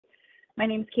My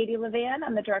name is Katie Levan.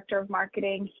 I'm the Director of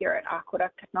Marketing here at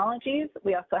Aqueduct Technologies.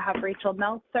 We also have Rachel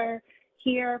Meltzer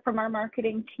here from our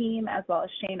marketing team, as well as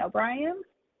Shane O'Brien.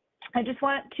 I just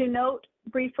want to note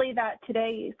briefly that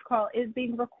today's call is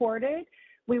being recorded.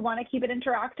 We want to keep it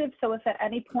interactive, so if at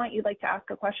any point you'd like to ask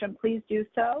a question, please do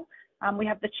so. We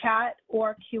have the chat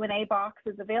or Q&A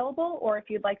boxes available, or if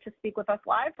you'd like to speak with us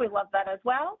live, we love that as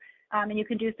well. And you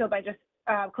can do so by just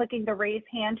clicking the raise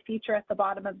hand feature at the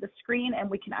bottom of the screen, and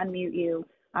we can unmute you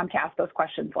to ask those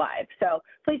questions live. So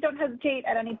please don't hesitate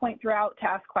at any point throughout to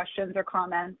ask questions or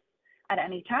comments at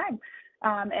any time.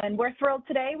 And we're thrilled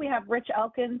today. We have Rich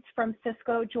Elkins from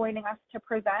Cisco joining us to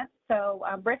present. So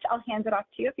Rich, I'll hand it off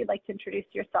to you if you'd like to introduce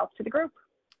yourself to the group.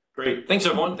 Great. Thanks,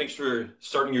 everyone. Thanks for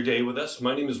starting your day with us.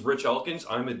 My name is Rich Elkins.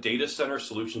 I'm a data center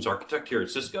solutions architect here at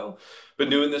Cisco. Been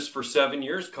doing this for 7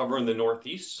 years, covering the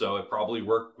Northeast. So I probably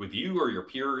work with you or your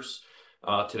peers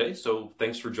today. So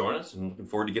thanks for joining us and looking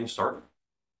forward to getting started.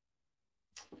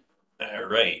 All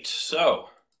right. So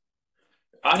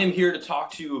I am here to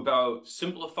talk to you about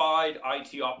simplified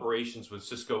IT operations with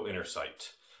Cisco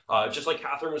Intersight. Just like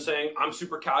Catherine was saying, I'm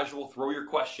super casual. Throw your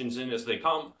questions in as they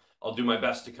come. I'll do my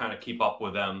best to kind of keep up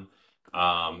with them,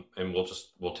 and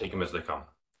we'll take them as they come.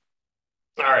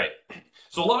 All right.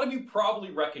 So a lot of you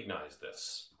probably recognize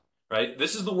this, right?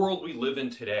 This is the world we live in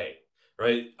today,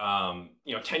 right?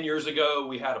 10 years ago,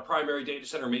 we had a primary data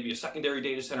center, maybe a secondary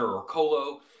data center or a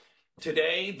colo.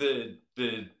 Today,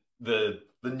 the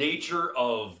nature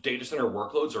of data center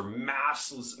workloads are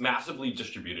massively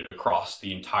distributed across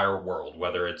the entire world,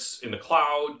 whether it's in the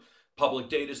cloud, public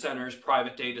data centers,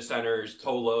 private data centers,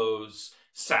 colos,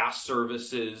 SaaS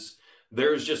services.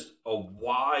 There's just a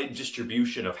wide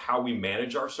distribution of how we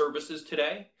manage our services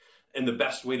today and the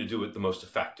best way to do it the most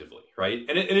effectively, right?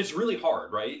 And it's really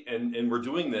hard, right? And we're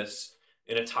doing this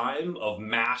in a time of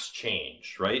mass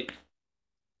change, right?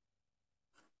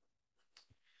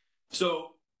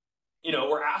 So,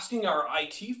 we're asking our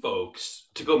IT folks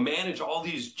to go manage all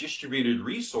these distributed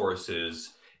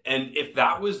resources. And if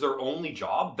that was their only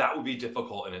job, that would be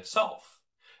difficult in itself.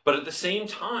 But at the same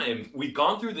time, we've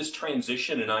gone through this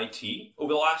transition in IT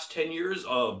over the last 10 years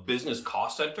of business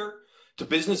cost center to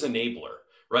business enabler,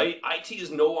 right? IT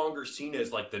is no longer seen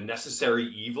as like the necessary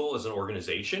evil as an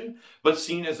organization, but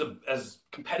seen as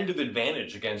competitive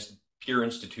advantage against peer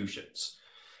institutions.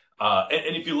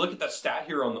 And if you look at that stat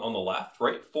here on the left,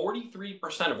 right,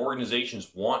 43% of organizations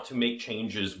want to make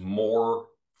changes more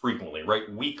frequently, right,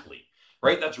 weekly.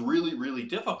 Right, that's really, really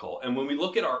difficult. And when we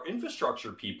look at our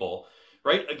infrastructure people,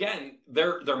 right, again,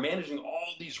 they're managing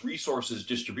all these resources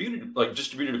distributed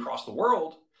across the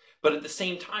world, but at the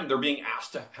same time, they're being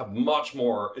asked to have much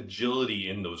more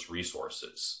agility in those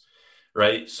resources,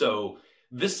 right? So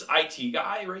this IT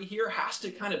guy right here has to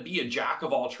kind of be a jack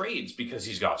of all trades because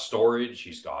he's got storage,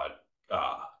 he's got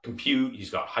compute,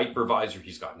 he's got hypervisor,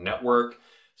 he's got network.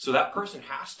 So that person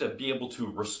has to be able to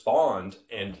respond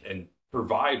and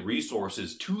provide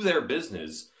resources to their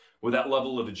business with that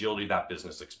level of agility that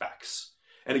business expects.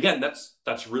 And again,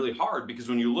 that's really hard because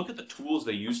when you look at the tools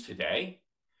they use today,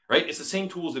 right, it's the same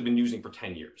tools they've been using for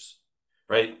 10 years,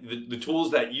 right? The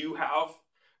tools that you have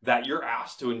that you're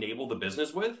asked to enable the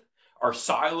business with are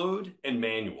siloed and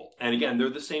manual. And again, they're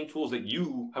the same tools that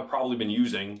you have probably been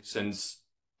using since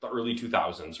the early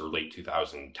 2000s or late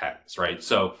 2010s, right?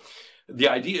 So the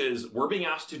idea is we're being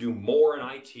asked to do more in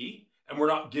IT, and we're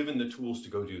not given the tools to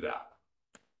go do that.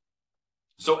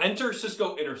 So enter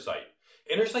Cisco Intersight.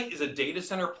 Intersight is a data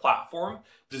center platform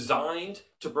designed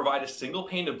to provide a single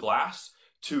pane of glass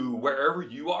to wherever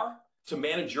you are to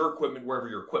manage your equipment wherever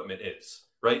your equipment is,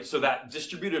 right? So that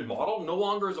distributed model no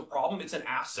longer is a problem, it's an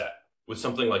asset with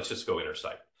something like Cisco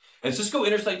Intersight. And Cisco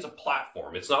Intersight is a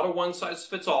platform. It's not a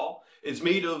one-size-fits-all. It's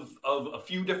made of a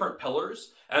few different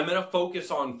pillars. And I'm gonna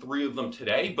focus on 3 of them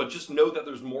today, but just know that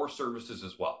there's more services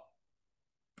as well.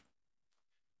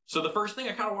 So the first thing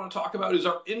I kind of want to talk about is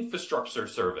our infrastructure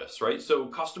service, right? So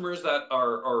customers that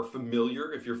are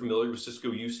familiar, if you're familiar with Cisco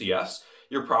UCS,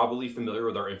 you're probably familiar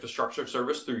with our infrastructure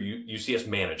service through UCS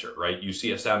Manager, right?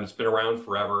 UCSM, it's been around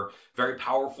forever, very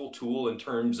powerful tool in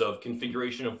terms of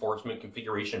configuration enforcement,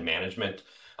 configuration management,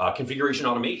 configuration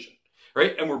automation,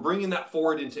 right? And we're bringing that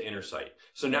forward into Intersight.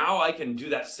 So now I can do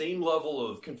that same level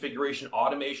of configuration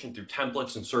automation through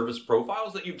templates and service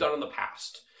profiles that you've done in the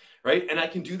past. Right? And I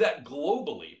can do that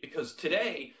globally because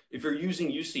today, if you're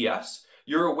using UCS,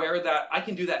 you're aware that I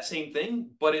can do that same thing,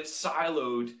 but it's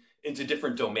siloed into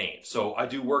different domains. So I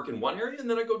do work in one area and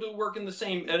then I go do work in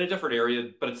a different area,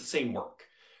 but it's the same work,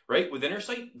 right? With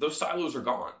Intersight, those silos are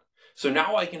gone. So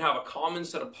now I can have a common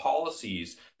set of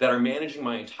policies that are managing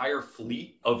my entire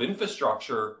fleet of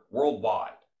infrastructure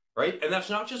worldwide. right? And that's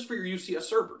not just for your UCS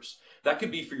servers. That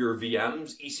could be for your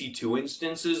VMs, EC2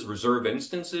 instances, reserve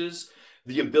instances.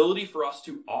 The ability for us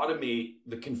to automate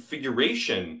the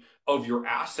configuration of your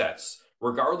assets,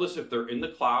 regardless if they're in the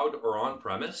cloud or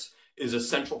on-premise, is a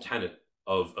central tenet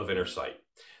of Intersight.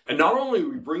 And not only are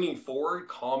we bringing forward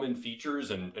common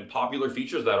features and popular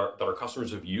features that our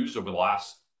customers have used over the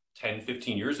last 10,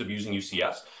 15 years of using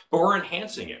UCS, but we're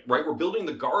enhancing it, right? We're building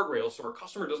the guardrails so our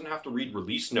customer doesn't have to read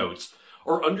release notes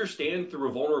or understand through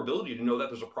a vulnerability to know that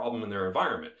there's a problem in their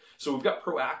environment. So we've got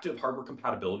proactive hardware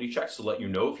compatibility checks to let you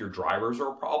know if your drivers are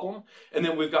a problem. And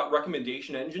then we've got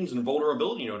recommendation engines and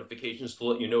vulnerability notifications to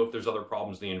let you know if there's other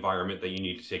problems in the environment that you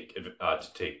need to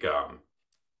take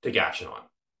action on.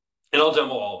 And I'll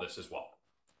demo all this as well.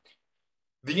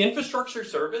 The infrastructure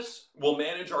service will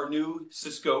manage our new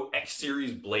Cisco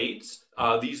X-Series blades.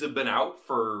 These have been out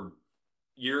for a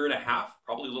year and a half,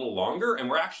 probably a little longer, and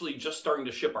we're actually just starting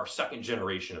to ship our second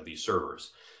generation of these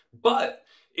servers. But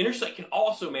Intersight can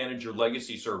also manage your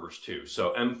legacy servers too.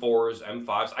 So M4s,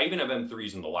 M5s, I even have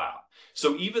M3s in the lab.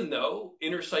 So even though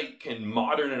Intersight can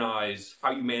modernize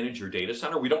how you manage your data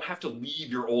center, we don't have to leave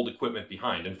your old equipment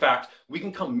behind. In fact, we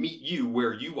can come meet you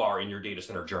where you are in your data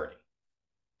center journey.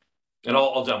 And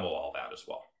I'll demo all that as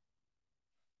well.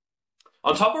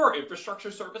 On top of our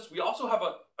infrastructure service, we also have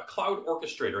a cloud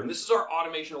orchestrator, and this is our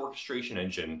automation orchestration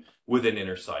engine within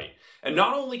Intersight. And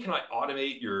not only can I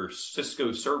automate your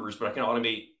Cisco servers, but I can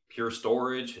automate Pure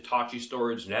Storage, Hitachi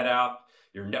Storage, NetApp,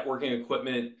 your networking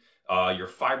equipment, your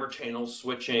fiber channel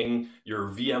switching, your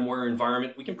VMware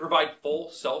environment. We can provide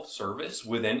full self-service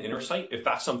within Intersight if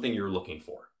that's something you're looking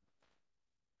for.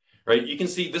 Right, you can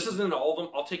see this isn't all of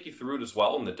them. I'll take you through it as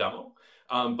well in the demo.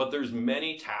 But there's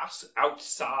many tasks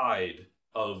outside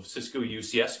of Cisco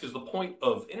UCS because the point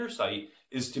of Intersight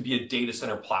is to be a data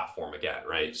center platform again,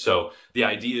 right? So the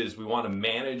idea is we want to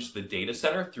manage the data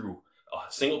center through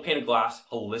a single pane of glass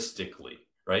holistically,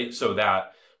 right? So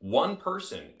that one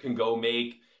person can go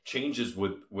make changes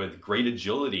with great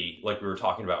agility like we were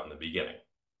talking about in the beginning.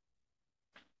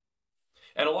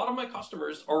 And a lot of my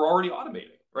customers are already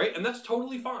automating, right? And that's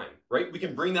totally fine, right? We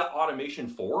can bring that automation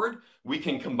forward. We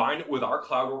can combine it with our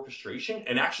cloud orchestration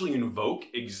and actually invoke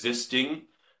existing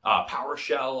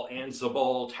PowerShell,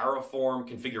 Ansible, Terraform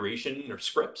configuration or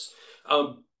scripts.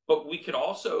 But we could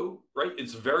also, right?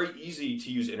 It's very easy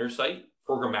to use Intersight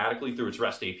programmatically through its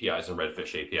REST APIs and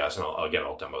Redfish APIs. And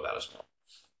I'll demo that as well.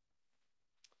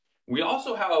 We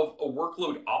also have a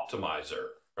workload optimizer,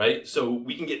 right? So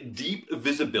we can get deep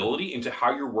visibility into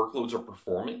how your workloads are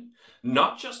performing,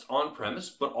 not just on-premise,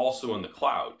 but also in the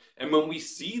cloud. And when we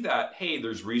see that, hey,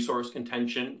 there's resource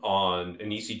contention on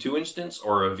an EC2 instance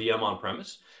or a VM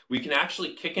on-premise, we can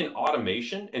actually kick in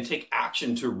automation and take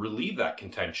action to relieve that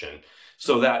contention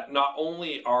so that not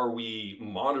only are we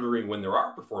monitoring when there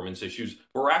are performance issues,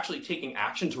 but we're actually taking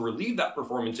action to relieve that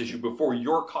performance issue before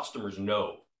your customers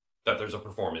know that there's a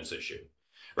performance issue,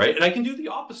 right? And I can do the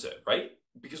opposite, right?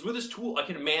 Because with this tool, I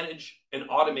can manage and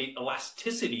automate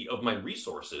elasticity of my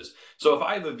resources. So if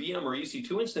I have a VM or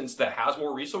EC2 instance that has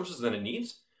more resources than it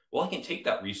needs, well, I can take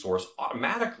that resource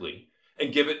automatically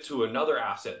and give it to another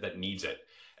asset that needs it.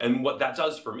 And what that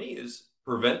does for me is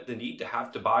prevent the need to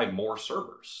have to buy more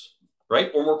servers,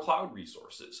 right? Or more cloud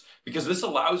resources, because this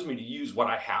allows me to use what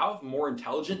I have more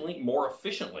intelligently, more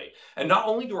efficiently. And not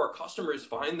only do our customers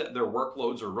find that their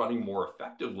workloads are running more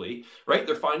effectively, right?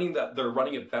 They're finding that they're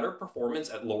running at better performance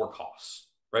at lower costs,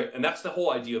 right? And that's the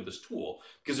whole idea of this tool,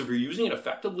 because if you're using it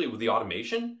effectively with the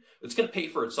automation, it's going to pay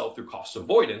for itself through cost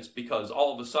avoidance, because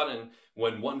all of a sudden,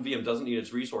 when one VM doesn't need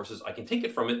its resources, I can take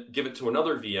it from it, give it to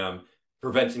another VM,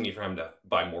 preventing me from having to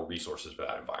buy more resources for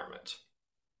that environment.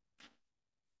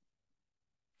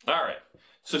 All right,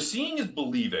 so seeing is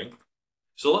believing.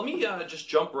 So let me just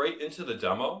jump right into the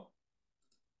demo.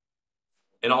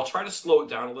 And I'll try to slow it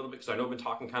down a little bit because I know I've been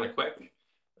talking kind of quick.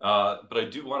 But I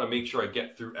do want to make sure I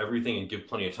get through everything and give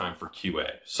plenty of time for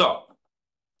QA. So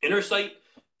Intersight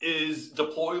is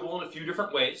deployable in a few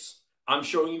different ways. I'm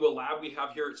showing you a lab we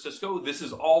have here at Cisco. This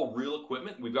is all real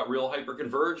equipment. We've got real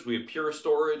hyperconverged. We have Pure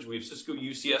Storage. We have Cisco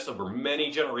UCS over many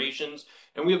generations.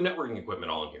 And we have networking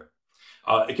equipment all in here.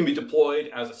 It can be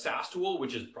deployed as a SaaS tool,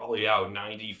 which is probably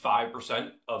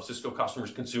 95% of Cisco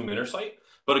customers consume Intersight,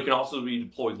 but it can also be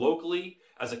deployed locally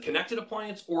as a connected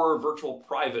appliance or a virtual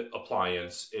private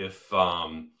appliance if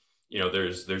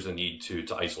there's a need to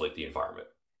isolate the environment.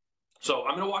 So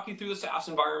I'm going to walk you through the SaaS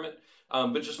environment,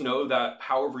 but just know that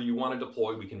however you want to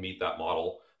deploy, we can meet that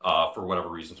model for whatever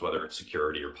reasons, whether it's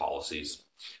security or policies.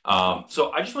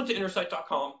 So I just went to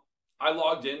intersight.com. I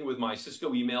logged in with my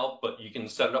Cisco email, but you can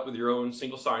set it up with your own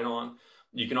single sign-on.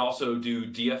 You can also do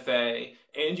DFA,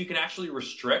 and you can actually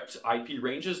restrict IP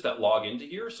ranges that log into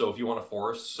here. So if you want to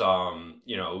force,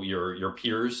 you know, your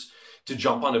peers to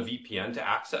jump on a VPN to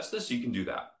access this, you can do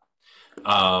that.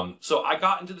 So I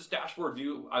got into this dashboard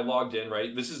view. I logged in,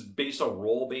 right? This is based on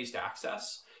role-based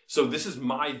access. So this is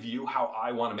my view, how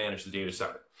I want to manage the data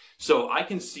center. So I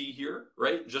can see here,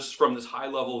 right, just from this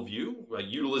high-level view, like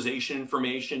utilization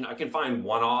information, I can find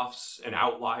one-offs and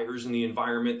outliers in the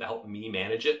environment that help me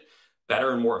manage it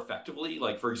better and more effectively.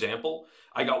 Like, for example,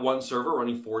 I got one server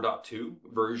running 4.2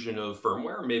 version of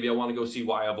firmware. Maybe I want to go see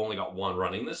why I've only got one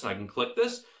running this, and I can click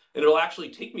this, and it'll actually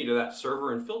take me to that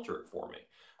server and filter it for me.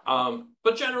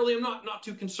 But generally, I'm not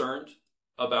too concerned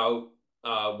about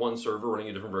one server running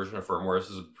a different version of firmware. This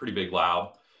is a pretty big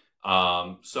lab.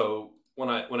 So when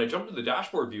I jump to the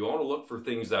dashboard view, I want to look for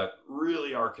things that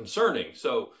really are concerning.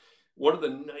 So one of the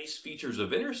nice features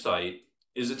of Intersight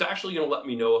is it's actually going to let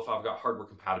me know if I've got hardware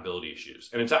compatibility issues.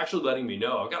 And it's actually letting me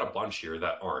know I've got a bunch here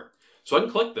that aren't. So I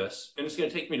can click this, and it's going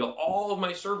to take me to all of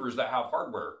my servers that have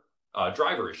hardware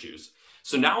driver issues.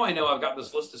 So now I know I've got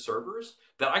this list of servers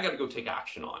that I got to go take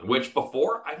action on, which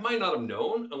before I might not have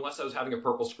known unless I was having a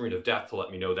purple screen of death to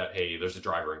let me know that, hey, there's a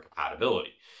driver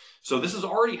incompatibility. So this is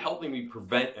already helping me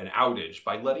prevent an outage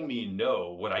by letting me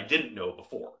know what I didn't know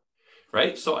before,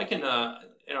 right? So I can,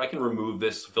 you know, I can remove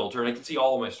this filter and I can see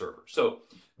all of my servers. So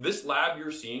this lab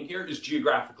you're seeing here is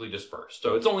geographically dispersed.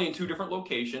 So it's only in 2 different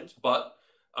locations, but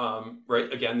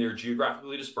right, again, they're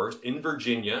geographically dispersed in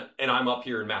Virginia, and I'm up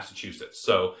here in Massachusetts.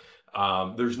 So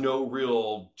there's no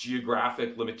real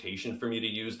geographic limitation for me to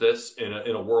use this in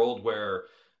a world where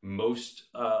most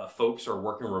folks are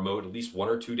working remote at least 1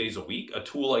 or 2 days a week. A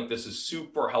tool like this is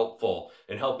super helpful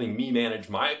in helping me manage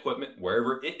my equipment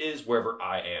wherever it is, wherever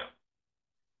I am.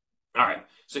 All right,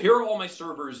 so here are all my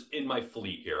servers in my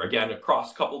fleet here, again,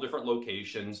 across a couple different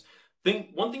locations.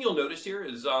 One thing you'll notice here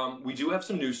is we do have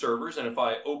some new servers, and if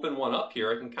I open one up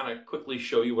here, I can kind of quickly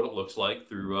show you what it looks like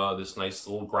through this nice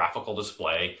little graphical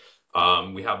display.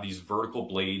 We have these vertical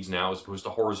blades now as opposed to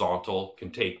horizontal. Can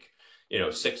take, you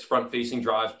know, 6 front-facing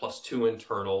drives plus 2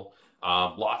 internal.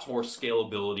 Lots more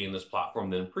scalability in this platform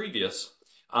than previous.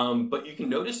 But you can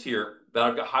notice here that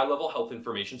I've got high-level health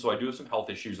information, so I do have some health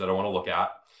issues that I want to look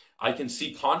at. I can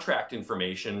see contract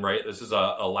information, right? This is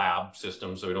a lab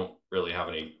system, so we don't really have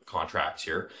any contracts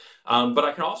here. But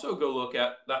I can also go look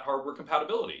at that hardware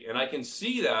compatibility, and I can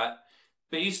see that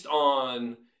based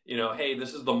on, you know, hey,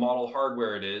 this is the model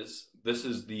hardware it is. This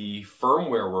is the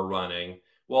firmware we're running.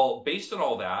 Well, based on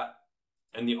all that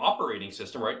and the operating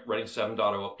system, right, running 7.0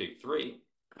 update 3,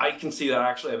 I can see that I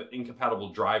actually have an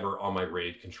incompatible driver on my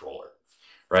RAID controller,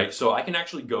 right? So I can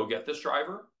actually go get this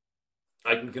driver.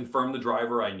 I can confirm the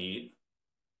driver I need,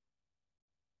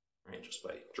 right, just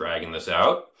by dragging this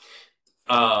out.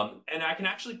 And I can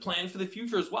actually plan for the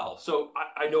future as well. So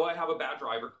I know I have a bad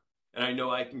driver, and I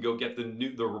know I can go get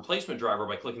the replacement driver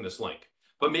by clicking this link.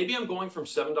 But maybe I'm going from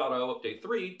 7.0 update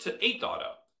 3 to 8.0,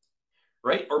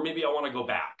 right? Or maybe I want to go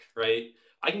back, right?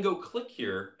 I can go click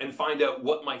here and find out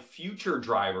what my future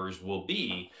drivers will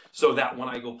be so that when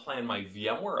I go plan my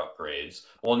VMware upgrades,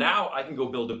 well, now I can go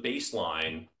build a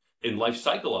baseline in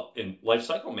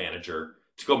Lifecycle Manager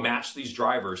to go match these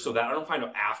drivers so that I don't find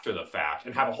out after the fact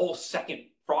and have a whole second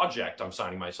project I'm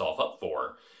signing myself up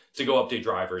for to go update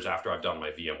drivers after I've done my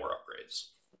VMware upgrades,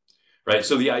 right?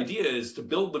 So the idea is to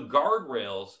build the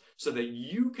guardrails so that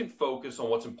you can focus on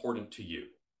what's important to you,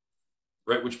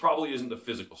 right? Which probably isn't the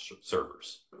physical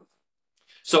servers.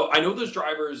 So I know those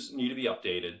drivers need to be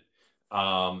updated,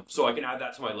 so I can add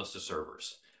that to my list of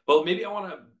servers. But maybe I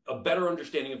want a better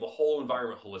understanding of the whole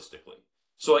environment holistically.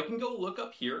 So I can go look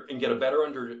up here and get a better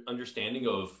understanding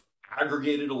of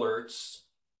aggregated alerts,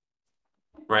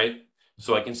 right?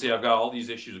 So I can see I've got all these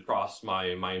issues across my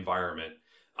environment.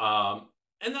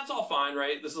 And that's all fine,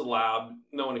 right? This is a lab.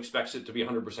 No one expects it to be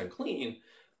 100% clean.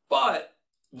 But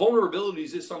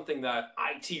vulnerabilities is something that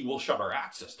IT will shut our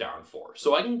access down for.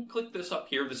 So I can click this up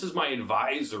here. This is my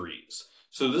advisories.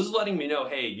 So this is letting me know,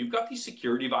 hey, you've got these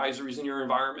security advisories in your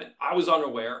environment. I was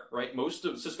unaware, right? Most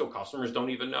of Cisco customers don't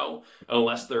even know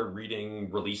unless they're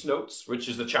reading release notes, which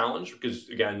is the challenge because,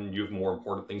 again, you have more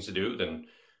important things to do than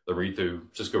the read through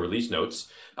Cisco release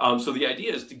notes. So the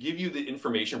idea is to give you the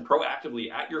information proactively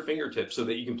at your fingertips so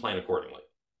that you can plan accordingly.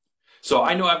 So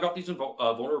I know I've got these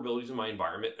vulnerabilities in my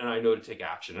environment, and I know to take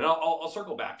action. And I'll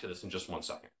circle back to this in just 1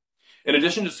 second. In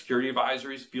addition to security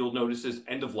advisories, field notices,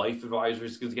 end-of-life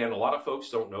advisories, because again, a lot of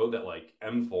folks don't know that like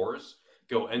M4s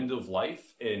go end of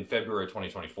life in February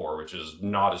 2024, which is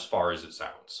not as far as it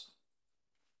sounds.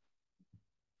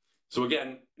 So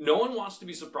again, no one wants to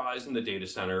be surprised in the data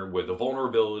center with a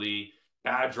vulnerability,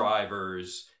 bad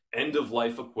drivers,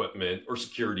 end-of-life equipment, or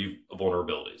security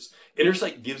vulnerabilities.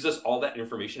 Intersight gives us all that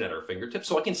information at our fingertips,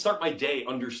 so I can start my day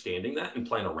understanding that and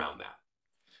plan around that.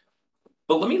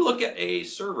 But let me look at a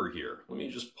server here. Let me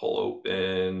just pull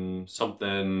open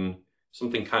something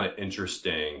kind of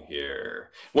interesting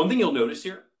here. One thing you'll notice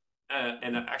here,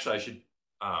 and actually I should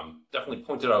definitely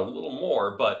point it out a little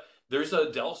more, but there's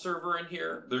a Dell server in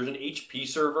here. There's an HP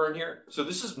server in here. So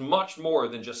this is much more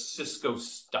than just Cisco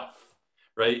stuff,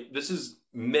 right? This is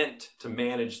meant to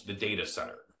manage the data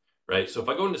center, right? So if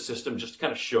I go into system, just to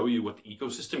kind of show you what the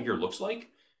ecosystem here looks like,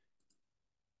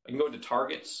 I can go into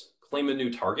targets, claim a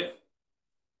new target.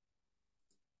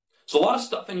 So a lot of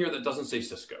stuff in here that doesn't say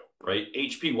Cisco, right?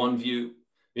 HP OneView,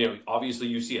 obviously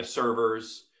UCS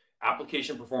servers,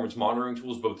 application performance monitoring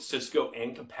tools, both Cisco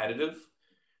and competitive,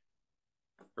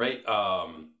 right?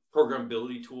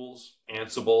 Programmability tools,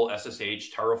 Ansible,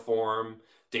 SSH, Terraform,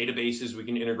 databases we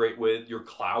can integrate with, your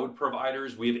cloud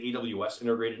providers. We have AWS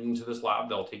integrated into this lab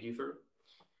that I'll take you through.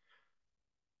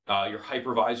 Your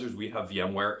hypervisors, we have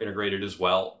VMware integrated as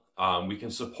well. We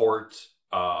can support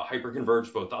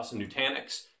hyperconverged, both us and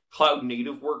Nutanix, cloud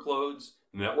native workloads,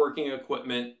 networking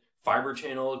equipment, fiber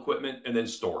channel equipment, and then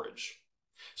storage.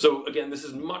 So again, this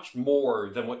is much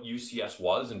more than what UCS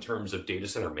was in terms of data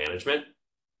center management.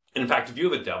 And in fact, if you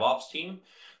have a DevOps team,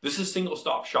 this is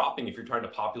single-stop shopping if you're trying to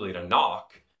populate a NOC,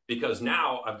 because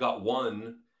now I've got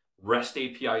one REST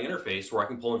API interface where I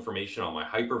can pull information on my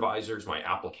hypervisors, my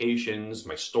applications,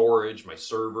 my storage, my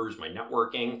servers, my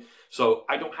networking. So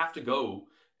I don't have to go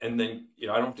and then,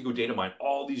 I don't have to go data mine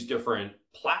all these different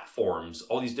platforms,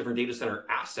 all these different data center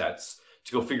assets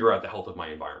to go figure out the health of my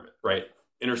environment, right?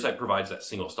 Intersight provides that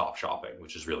single-stop shopping,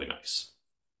 which is really nice.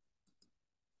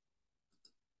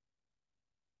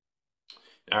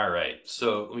 All right,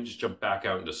 so let me just jump back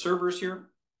out into servers here.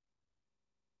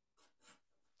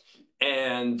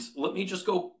 And let me just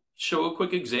go show a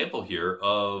quick example here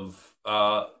of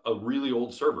a really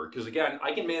old server. Because again,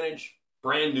 I can manage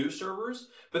brand new servers,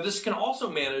 but this can also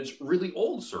manage really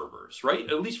old servers, right?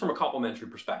 At least from a complementary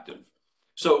perspective.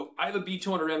 So I have a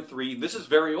B200M3. This is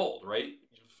very old, right?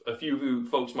 A few of you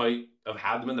folks might have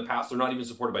had them in the past. They're not even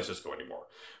supported by Cisco anymore.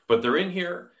 But they're in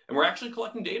here, and we're actually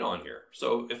collecting data on here.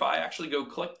 So if I actually go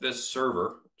click this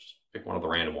server, just pick one of the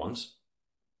random ones,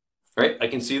 right? I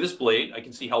can see this blade. I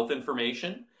can see health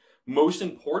information. Most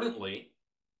importantly,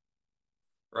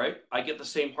 right, I get the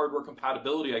same hardware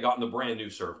compatibility I got in the brand new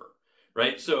server,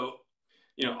 right? So,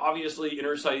 obviously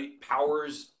Intersight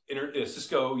powers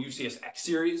Cisco UCS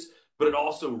X-Series, but it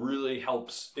also really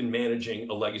helps in managing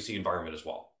a legacy environment as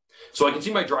well. So I can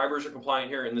see my drivers are compliant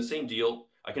here, and the same deal.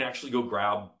 I can actually go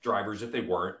grab drivers if they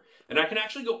weren't, and I can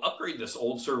actually go upgrade this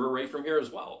old server right from here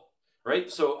as well,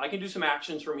 right? So I can do some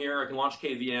actions from here. I can launch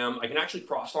KVM. I can actually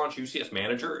cross-launch UCS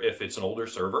Manager if it's an older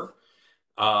server.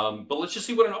 But let's just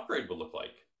see what an upgrade would look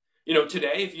like.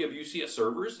 Today, if you have UCS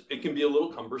servers, it can be a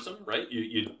little cumbersome, right?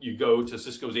 You go to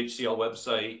Cisco's HCL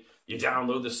website, you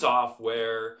download the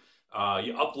software,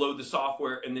 you upload the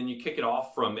software, and then you kick it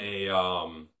off from a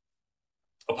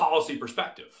policy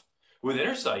perspective. With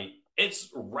Intersight, it's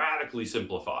radically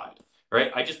simplified,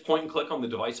 right? I just point and click on the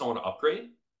device I want to upgrade,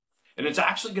 and it's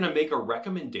actually going to make a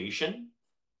recommendation.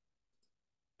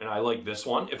 And I like this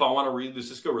one. If I want to read the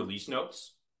Cisco release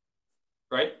notes,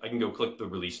 right, I can go click the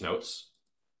release notes,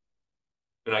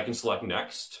 and I can select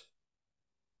next,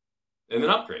 and then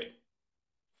upgrade.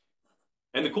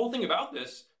 And the cool thing about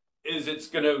this is it's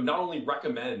going to not only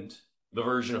recommend the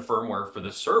version of firmware for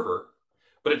this server,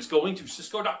 but it's going to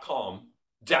cisco.com,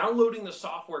 downloading the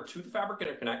software to the Fabric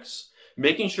Interconnects,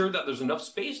 making sure that there's enough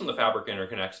space on the Fabric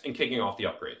Interconnects, and kicking off the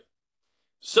upgrade.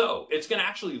 So it's going to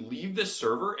actually leave this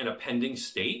server in a pending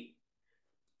state.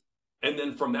 And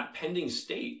then from that pending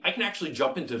state, I can actually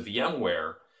jump into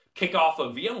VMware, kick off a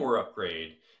VMware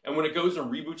upgrade. And when it goes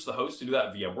and reboots the host to do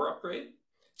that VMware upgrade,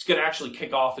 it's going to actually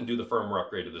kick off and do the firmware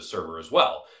upgrade of the server as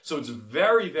well. So it's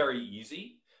very, very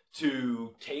easy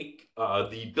to take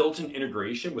the built-in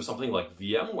integration with something like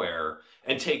VMware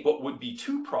and take what would be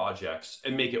two projects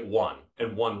and make it one,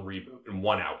 and one reboot and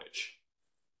one outage.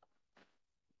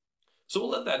 So we'll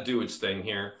let that do its thing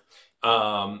here.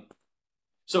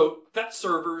 So that's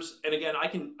servers. And again, I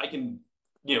can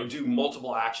do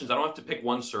multiple actions. I don't have to pick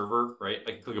one server, right?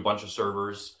 I can click a bunch of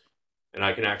servers, and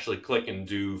I can actually click and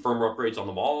do firmware upgrades on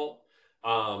them all.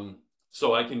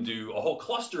 So I can do a whole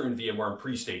cluster in VMware and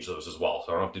pre-stage those as well.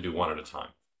 So I don't have to do one at a time.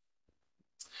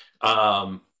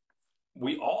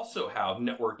 We also have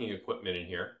networking equipment in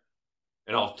here,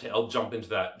 and I'll jump into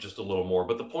that just a little more.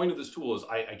 But the point of this tool is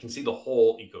I can see the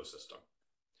whole ecosystem.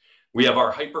 We have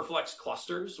our HyperFlex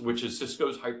clusters, which is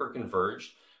Cisco's hyperconverged.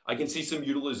 I can see some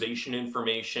utilization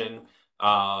information.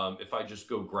 If I just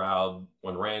go grab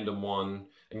one random one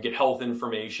and get health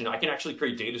information, I can actually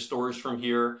create data stores from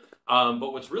here.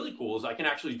 But what's really cool is I can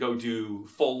actually go do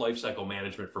full lifecycle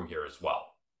management from here as well.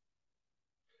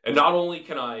 And not only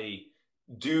can I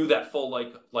do that full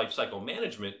lifecycle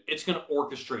management, it's going to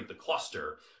orchestrate the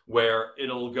cluster where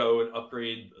it'll go and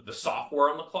upgrade the software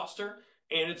on the cluster,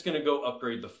 and it's going to go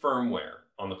upgrade the firmware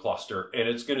on the cluster, and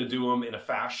it's going to do them in a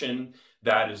fashion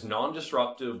that is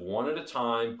non-disruptive, one at a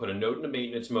time, put a node into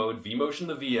maintenance mode, vMotion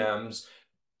the VMs,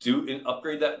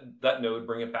 upgrade that node,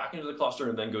 bring it back into the cluster,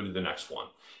 and then go to the next one.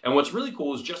 And what's really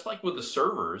cool is, just like with the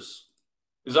servers,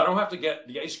 is I don't have to get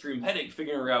the ice cream headache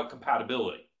figuring out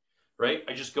compatibility, right?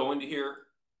 I just go into here,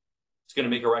 it's going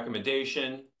to make a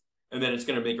recommendation, and then it's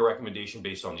going to make a recommendation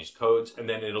based on these codes, and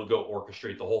then it'll go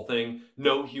orchestrate the whole thing.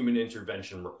 No human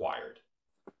intervention required.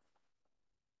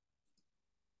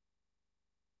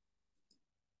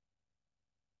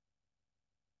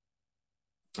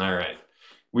 All right.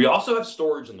 We also have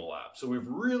storage in the lab. So we have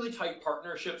really tight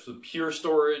partnerships with Pure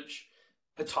Storage,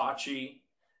 Hitachi,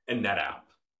 and NetApp.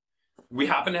 We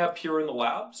happen to have Pure in the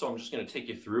lab, so I'm just going to take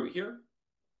you through it here.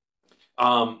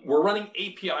 We're running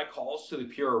API calls to the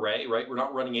Pure array, right? We're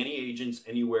not running any agents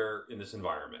anywhere in this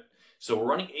environment. So we're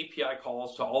running API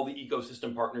calls to all the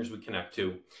ecosystem partners we connect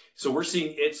to. So we're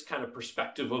seeing its kind of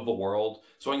perspective of the world.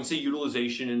 So I can see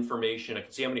utilization information. I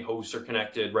can see how many hosts are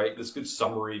connected, right? This good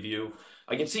summary view.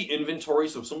 I can see inventory,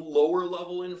 so some lower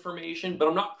level information, but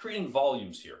I'm not creating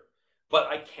volumes here. But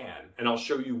I can, and I'll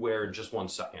show you where in just one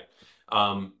second.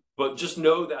 But just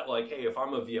know that, like, hey, if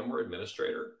I'm a VMware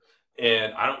administrator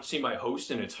and I don't see my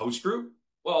host in its host group,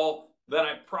 well, then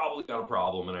I probably got a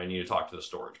problem and I need to talk to the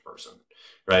storage person,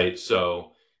 right?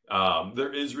 So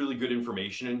there is really good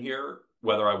information in here,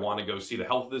 whether I want to go see the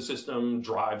health of the system,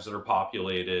 drives that are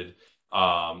populated,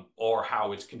 or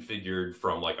how it's configured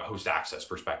from like a host access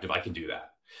perspective, I can do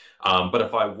that. But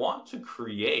if I want to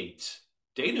create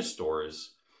data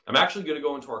stores, I'm actually going to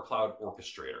go into our cloud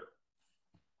orchestrator.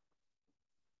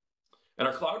 And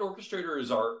our cloud orchestrator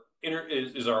is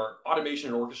our automation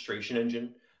and orchestration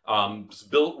engine. It's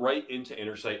built right into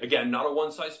Intersight. Again, not a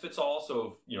one size fits all. So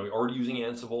if you're already using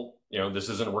Ansible, this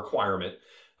isn't a requirement,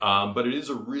 but it is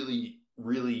a really,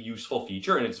 really useful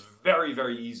feature, and it's very,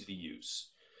 very easy to use.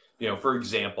 For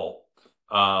example,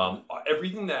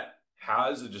 everything that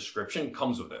has a description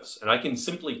comes with this, and I can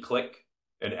simply click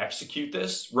and execute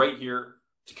this right here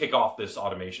to kick off this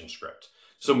automation script.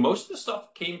 So most of the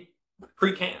stuff came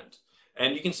pre-canned.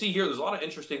 And you can see here, there's a lot of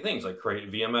interesting things like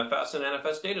create VMFS and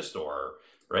NFS data store,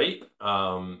 right?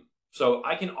 So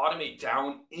I can automate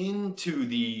down into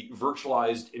the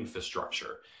virtualized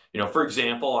infrastructure. For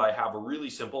example, I have a really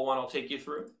simple one I'll take you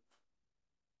through.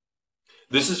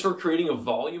 This is for creating a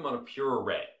volume on a Pure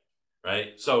array,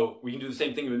 right? So we can do the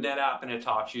same thing with NetApp and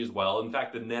Hitachi as well. In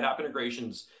fact, the NetApp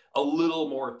integration's a little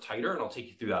more tighter, and I'll take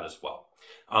you through that as well.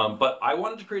 But I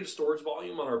wanted to create a storage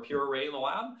volume on our Pure array in the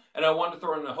lab, and I wanted to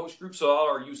throw in a host group so all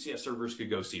our UCS servers could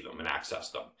go see them and access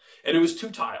them. And it was 2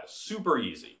 tiles, super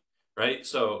easy, right?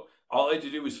 So all I had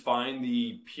to do was find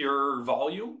the Pure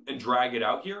volume and drag it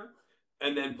out here,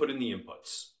 and then put in the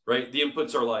inputs, right? The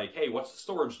inputs are like, hey, what's the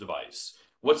storage device?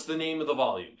 What's the name of the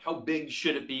volume? How big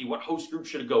should it be? What host group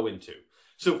should it go into?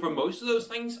 So for most of those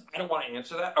things, I don't want to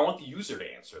answer that. I want the user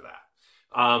to answer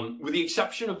that. With the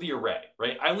exception of the array,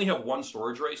 right? I only have one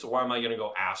storage array, so why am I going to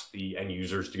go ask the end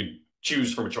users to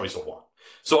choose from a choice of one?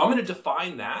 So I'm going to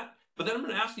define that, but then I'm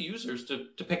going to ask the users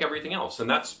to pick everything else. And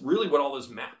that's really what all this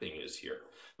mapping is here.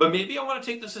 But maybe I want to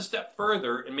take this a step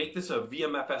further and make this a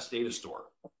VMFS data store,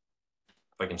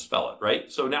 if I can spell it, right?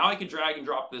 So now I can drag and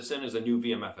drop this in as a new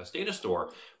VMFS data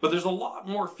store, but there's a lot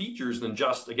more features than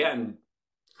just, again,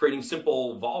 creating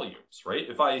simple volumes, right?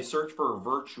 If I search for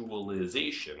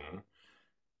virtualization,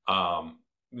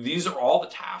 these are all the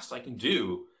tasks I can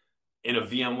do in a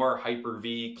VMware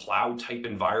Hyper-V cloud type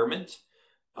environment,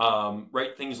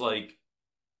 right? Things like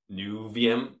new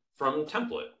VM from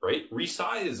template, right?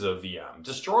 Resize a VM,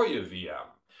 destroy a VM,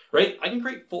 right? I can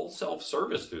create full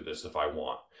self-service through this if I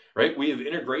want, right? We have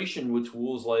integration with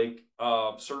tools like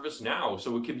ServiceNow,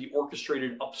 so it can be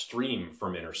orchestrated upstream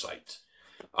from Intersight.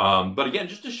 But again,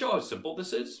 just to show how simple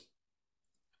this is,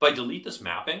 if I delete this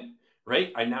mapping,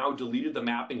 right, I now deleted the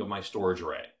mapping of my storage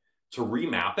array. To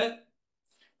remap it,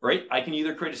 right, I can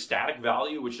either create a static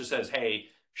value, which just says, hey,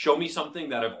 show me something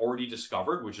that I've already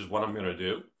discovered, which is what I'm going to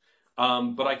do.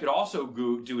 But I could also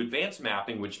go do advanced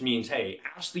mapping, which means, hey,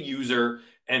 ask the user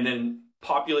and then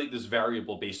populate this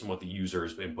variable based on what the user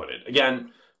has inputted.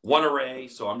 Again, one array,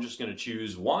 so I'm just going to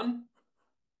choose one,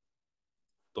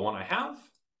 the one I have,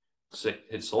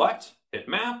 hit select, hit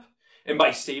map, and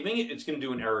by saving it, it's going to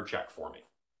do an error check for me.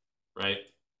 right?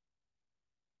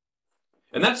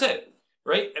 And that's it,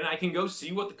 right? And I can go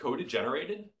see what the code it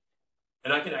generated,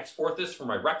 and I can export this from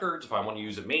my records if I want to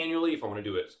use it manually, if I want to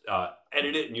do it,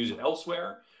 edit it and use it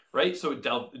elsewhere, right? So it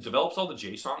develops all the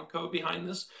JSON code behind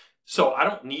this. So I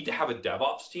don't need to have a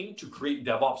DevOps team to create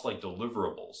DevOps-like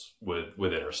deliverables with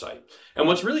Intersight. And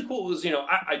what's really cool is,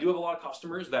 I do have a lot of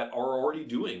customers that are already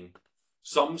doing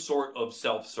some sort of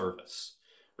self-service,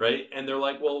 right? And they're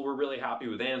like, well, we're really happy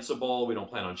with Ansible. We don't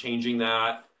plan on changing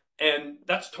that. And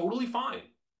that's totally fine,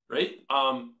 right?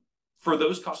 For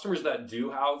those customers that do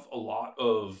have a lot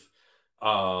of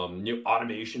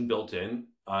automation built in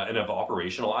and have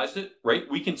operationalized it, right?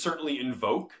 We can certainly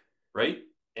invoke, right?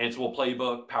 Ansible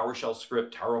playbook, PowerShell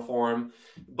script, Terraform,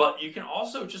 but you can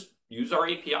also just use our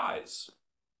APIs.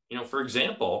 For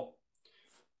example,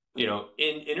 in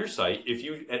Intersight, if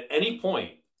you at any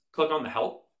point click on the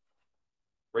help,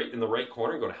 right in the right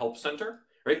corner, go to Help Center,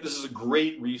 right? This is a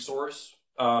great resource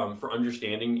for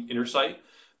understanding Intersight.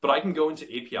 But I can go into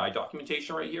API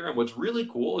documentation right here. And what's really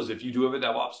cool is if you do have a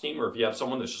DevOps team, or if you have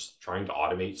someone that's just trying to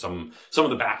automate some of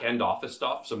the back end office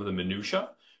stuff, some of the minutia,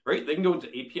 right? They can go into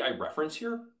API reference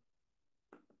here.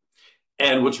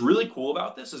 And what's really cool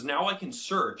about this is now I can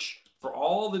search for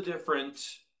all the different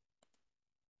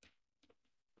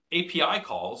API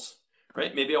calls,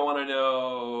 right? Maybe I want to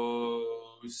know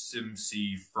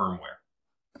SimC firmware.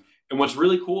 And what's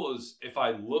really cool is if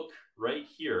I look right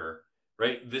here,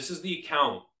 right, this is the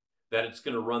account that it's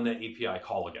going to run that API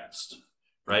call against,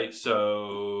 right?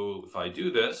 So if I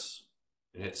do this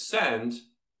and hit send,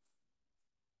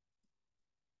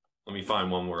 let me find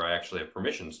one where I actually have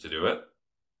permissions to do it.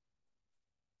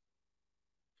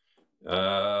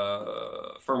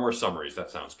 Firmware summaries,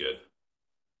 that sounds good.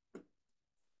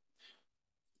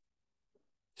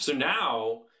 So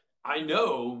now I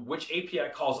know which API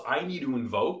calls I need to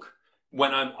invoke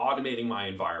when I'm automating my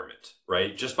environment,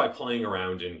 right? Just by playing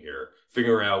around in here,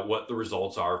 figuring out what the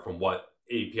results are from what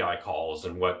API calls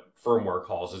and what firmware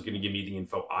calls is going to give me the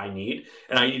info I need,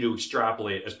 and I need to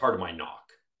extrapolate as part of my NOC.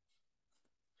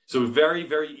 So very,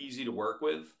 very easy to work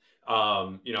with. I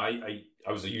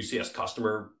was a UCS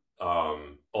customer a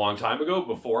long time ago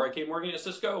before I came working at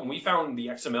Cisco, and we found the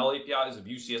XML APIs of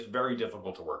UCS very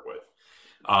difficult to work with.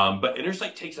 But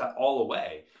Intersight takes that all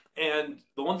away. And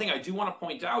the one thing I do want to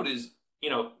point out is,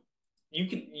 your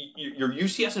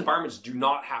UCS environments do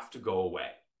not have to go away,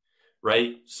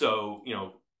 right? So,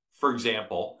 for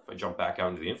example, if I jump back out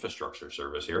into the infrastructure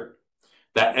service here,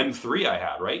 that M3 I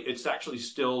had, right? It's actually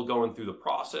still going through the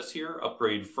process here,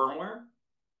 upgrade firmware,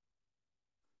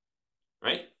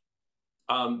 right?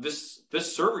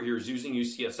 This server here is using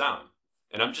UCSM,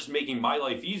 and I'm just making my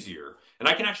life easier. And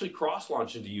I can actually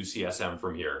cross-launch into UCSM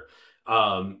from here.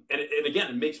 And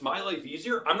again, it makes my life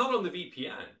easier. I'm not on the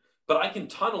VPN, but I can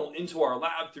tunnel into our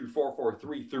lab through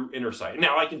 443 through Intersight.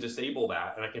 Now I can disable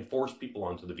that, and I can force people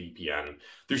onto the VPN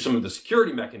through some of the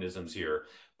security mechanisms here.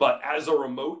 But as a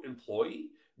remote employee,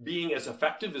 being as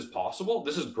effective as possible,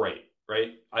 this is great,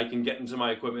 right? I can get into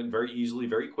my equipment very easily,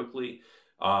 very quickly,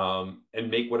 and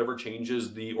make whatever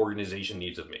changes the organization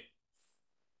needs of me.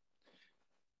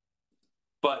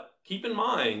 But keep in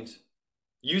mind,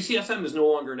 UCSM is no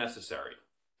longer necessary,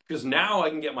 because now I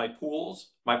can get my pools,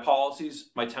 my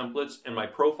policies, my templates, and my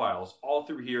profiles all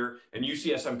through here, and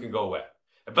UCSM can go away.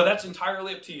 But that's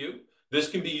entirely up to you. This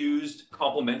can be used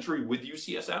complementary with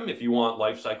UCSM if you want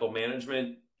lifecycle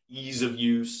management, ease of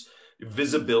use,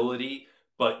 visibility,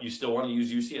 but you still want to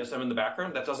use UCSM in the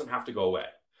background. That doesn't have to go away.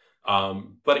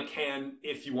 But it can,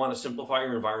 if you want to simplify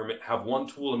your environment, have one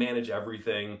tool to manage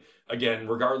everything, again,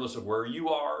 regardless of where you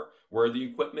are, where the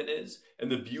equipment is.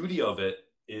 And the beauty of it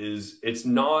is it's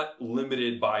not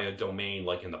limited by a domain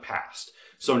like in the past.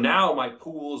 So now my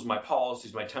pools, my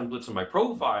policies, my templates, and my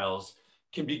profiles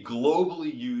can be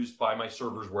globally used by my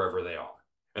servers wherever they are.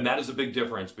 And that is a big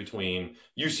difference between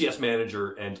UCS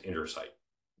Manager and Intersight.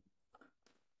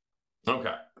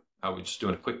 Okay, we're just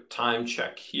doing a quick time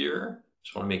check here.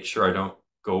 Just want to make sure I don't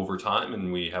go over time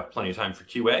and we have plenty of time for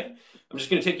QA. I'm just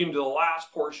going to take you into the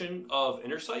last portion of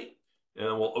Intersight, and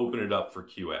then we'll open it up for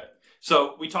QA.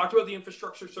 So we talked about the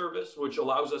infrastructure service, which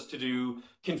allows us to do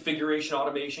configuration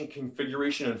automation,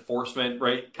 configuration enforcement,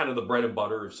 right? Kind of the bread and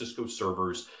butter of Cisco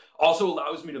servers. Also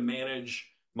allows me to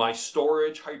manage my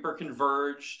storage,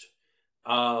 hyper-converged,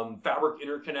 fabric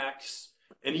interconnects,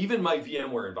 and even my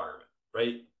VMware environment,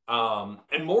 right?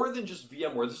 And more than just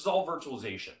VMware, this is all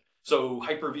virtualization. So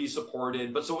Hyper-V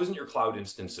supported, but so isn't your cloud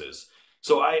instances.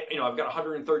 So I've got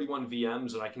 131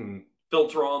 VMs, and I can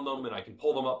filter on them, and I can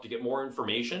pull them up to get more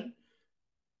information.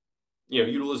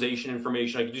 Utilization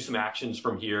information. I can do some actions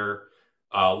from here.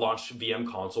 Launch VM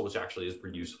console, which actually is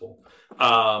pretty useful.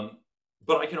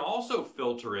 but I can also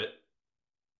filter it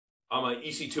on my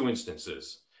EC2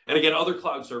 instances. And again, other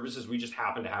cloud services, we just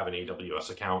happen to have an AWS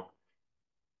account.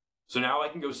 So now I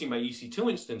can go see my EC2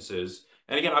 instances.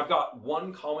 And again, I've got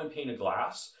one common pane of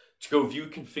glass to go view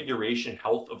configuration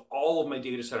health of all of my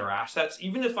data center assets,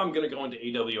 even if I'm going to go into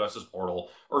AWS's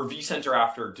portal or vCenter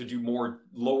after to do more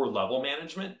lower level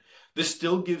management. This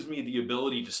still gives me the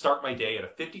ability to start my day at a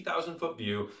 50,000 foot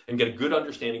view and get a good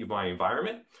understanding of my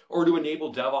environment, or to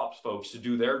enable DevOps folks to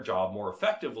do their job more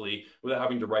effectively without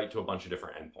having to write to a bunch of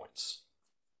different endpoints.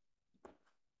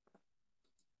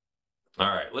 All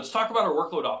right, let's talk about our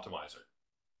workload optimizer.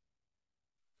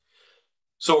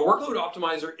 So a workload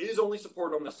optimizer is only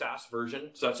supported on the SaaS version.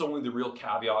 So that's only the real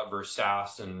caveat versus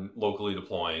SaaS and locally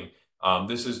deploying.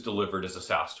 This is delivered as a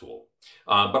SaaS tool.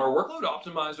 But our workload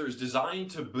optimizer is designed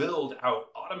to build out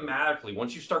automatically.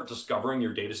 Once you start discovering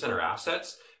your data center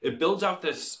assets, it builds out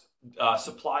this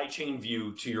supply chain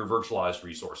view to your virtualized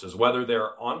resources, whether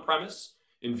they're on-premise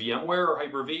in VMware or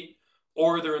Hyper-V,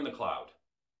 or they're in the cloud,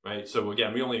 right? So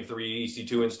again, we only have 3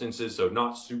 EC2 instances, so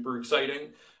not super exciting.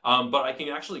 But I can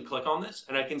actually click on this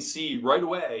and I can see right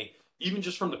away, even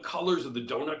just from the colors of the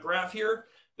donut graph here,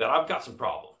 that I've got some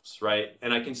problems, right?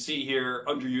 And I can see here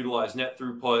underutilized net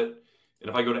throughput. And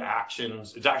if I go to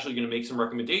actions, it's actually going to make some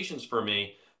recommendations for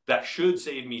me that should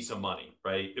save me some money,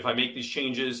 right? If I make these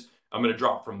changes, I'm going to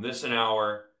drop from this an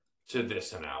hour to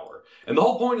this an hour. And the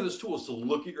whole point of this tool is to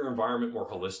look at your environment more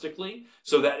holistically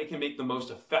so that it can make the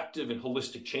most effective and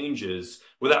holistic changes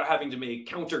without having to make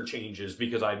counter changes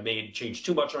because I changed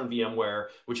too much on VMware,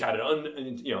 which had an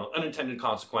unintended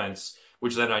consequence,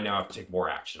 which then I now have to take more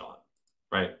action on,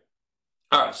 right?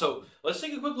 All right, so let's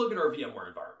take a quick look at our VMware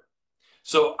environment.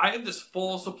 So I have this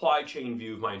full supply chain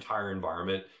view of my entire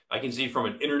environment. I can see from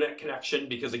an internet connection,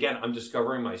 because again, I'm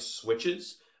discovering my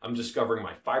switches, I'm discovering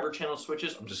my fiber channel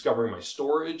switches, I'm discovering my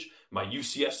storage, my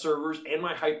UCS servers, and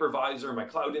my hypervisor, my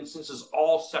cloud instances,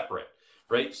 all separate,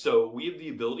 right? So we have the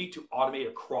ability to automate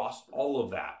across all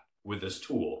of that with this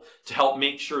tool to help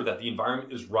make sure that the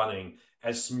environment is running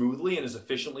as smoothly and as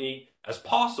efficiently as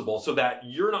possible so that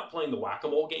you're not playing the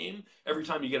whack-a-mole game every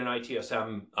time you get an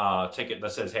ITSM ticket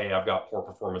that says, hey, I've got poor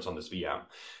performance on this VM.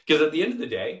 Because at the end of the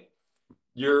day,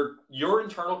 your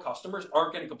internal customers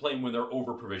aren't going to complain when they're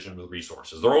over-provisioned with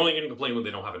resources. They're only going to complain when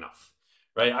they don't have enough,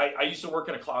 right? I used to work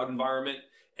in a cloud environment,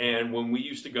 and when we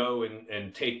used to go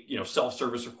and take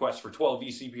self-service requests for 12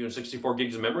 vCPU and 64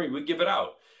 gigs of memory, we'd give it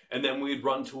out. And then we'd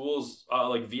run tools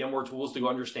like VMware tools to go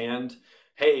understand,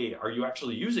 hey, are you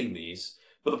actually using these?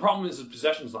 But the problem is that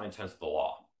possession is 9/10 of the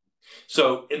law.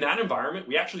 So in that environment,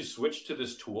 we actually switched to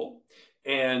this tool.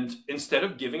 And instead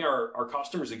of giving our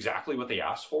customers exactly what they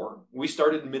asked for, we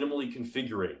started minimally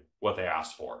configuring what they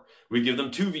asked for. We give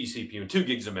them 2 vCPU and 2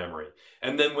 gigs of memory.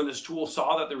 And then when this tool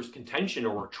saw that there was contention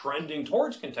or we're trending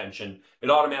towards contention,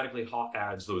 it automatically hot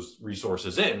adds those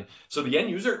resources in. So the end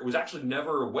user was actually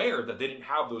never aware that they didn't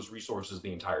have those resources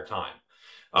the entire time.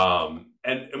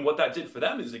 And what that did for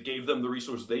them is it gave them the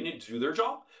resources they needed to do their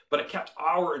job, but it kept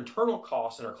our internal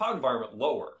costs in our cloud environment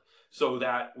lower. So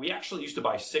that we actually used to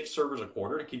buy 6 servers a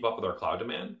quarter to keep up with our cloud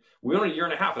demand. We went a year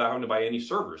and a half without having to buy any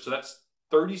servers. So that's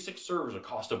 36 servers of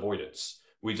cost avoidance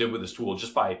we did with this tool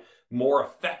just by more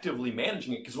effectively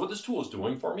managing it. Because what this tool is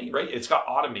doing for me, right? It's got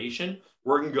automation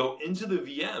where I can go into the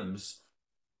VMs,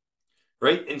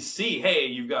 right? And see, hey,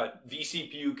 you've got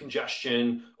vCPU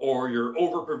congestion or you're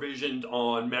over provisioned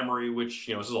on memory, which,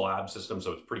 this is a lab system,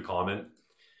 so it's pretty common.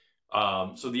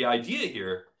 So the idea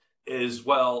here is,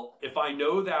 well, if I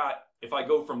know that if I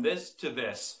go from this to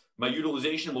this, my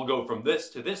utilization will go from this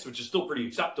to this, which is still pretty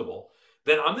acceptable,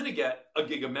 then I'm going to get a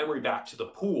gig of memory back to the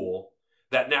pool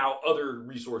that now other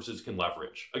resources can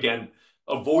leverage. Again,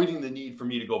 avoiding the need for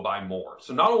me to go buy more.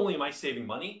 So not only am I saving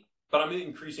money, but I'm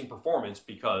increasing performance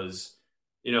because,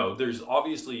 there's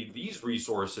obviously these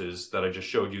resources that I just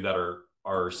showed you that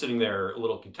are sitting there a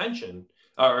little contention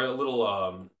or a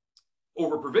little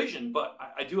over provision, but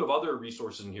I do have other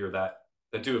resources in here that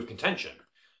do have contention.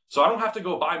 So I don't have to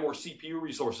go buy more CPU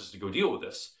resources to go deal with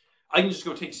this. I can just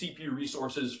go take CPU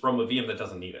resources from a VM that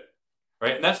doesn't need it,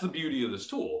 right? And that's the beauty of this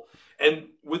tool. And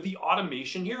with the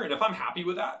automation here, and if I'm happy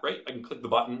with that, right, I can click the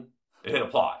button and hit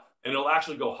apply, and it'll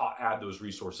actually go hot add those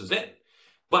resources in.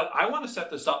 But I want to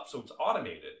set this up so it's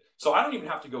automated. So I don't even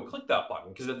have to go click that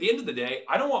button because at the end of the day,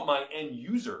 I don't want my end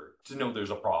user to know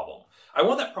there's a problem. I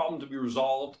want that problem to be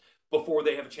resolved before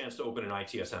they have a chance to open an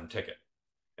ITSM ticket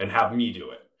and have me do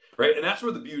it, right? And that's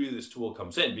where the beauty of this tool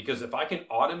comes in, because if I can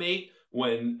automate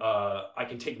when I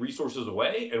can take resources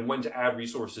away and when to add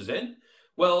resources in,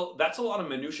 well, that's a lot of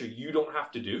minutia you don't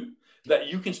have to do that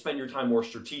you can spend your time more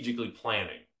strategically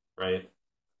planning, right?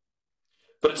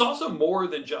 But it's also more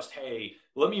than just, hey,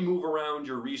 let me move around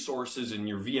your resources in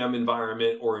your VM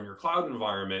environment or in your cloud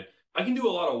environment. I can do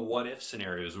a lot of what if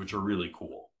scenarios, which are really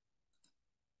cool.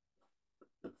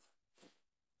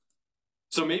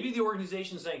 So maybe the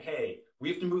organization is saying, hey, we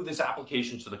have to move this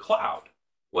application to the cloud.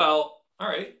 Well, all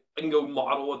right, I can go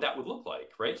model what that would look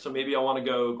like, right? So maybe I want to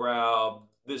go grab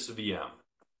this VM.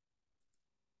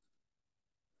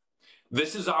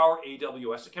 This is our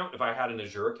AWS account. If I had an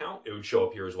Azure account, it would show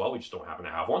up here as well. We just don't happen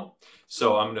to have one.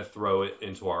 So I'm going to throw it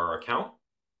into our account.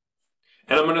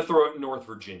 And I'm going to throw it in North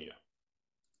Virginia.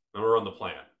 I'm going to run the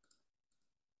plan.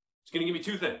 It's going to give me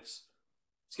two things.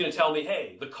 It's going to tell me,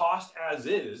 hey, the cost as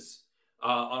is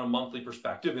on a monthly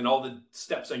perspective and all the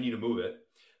steps I need to move it.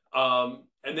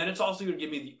 And then it's also going to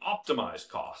give me the optimized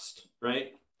cost,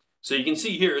 right? So you can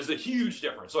see here is a huge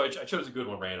difference. So I chose a good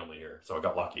one randomly here. So I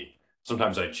got lucky.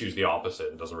 Sometimes I choose the opposite.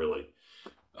 It doesn't really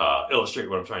illustrate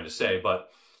what I'm trying to say. But,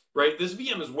 right, this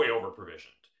VM is way over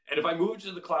provisioned. And if I move it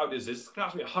to the cloud as is, it's going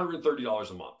to cost me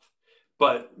 $130 a month.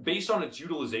 But based on its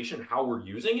utilization, how we're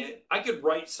using it, I could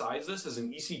right size this as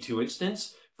an EC2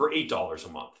 instance for $8 a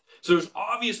month. So there's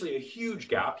obviously a huge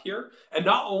gap here. And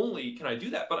not only can I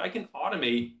do that, but I can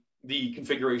automate the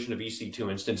configuration of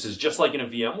EC2 instances, just like in a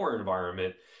VMware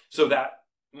environment, so that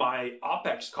my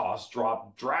OpEx costs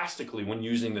drop drastically when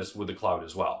using this with the cloud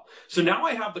as well. So now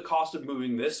I have the cost of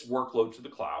moving this workload to the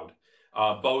cloud,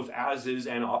 both as is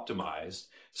and optimized.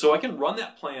 So I can run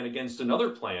that plan against another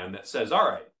plan that says, all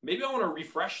right, maybe I want to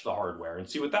refresh the hardware and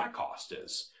see what that cost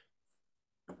is.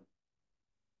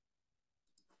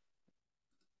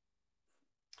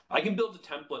 I can build a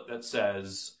template that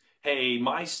says, hey,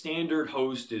 my standard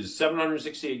host is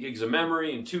 768 gigs of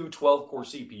memory and two 12-core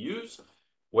CPUs,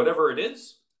 whatever it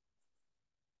is.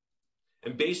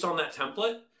 And based on that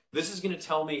template, this is going to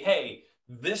tell me, hey,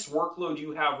 this workload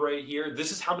you have right here,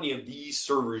 this is how many of these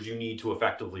servers you need to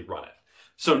effectively run it.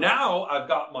 So now I've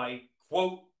got my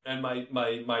quote and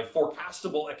my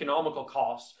forecastable economical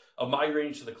cost of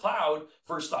migrating to the cloud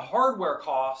versus the hardware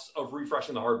costs of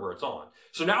refreshing the hardware it's on.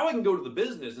 So now I can go to the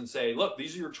business and say, look,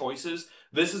 these are your choices.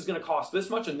 This is going to cost this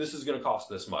much and this is going to cost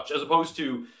this much, as opposed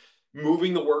to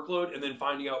moving the workload and then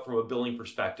finding out from a billing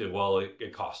perspective, well,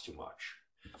 it costs too much.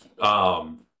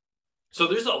 So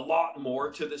there's a lot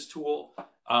more to this tool.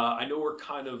 I know we're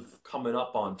kind of coming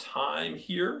up on time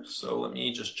here, so let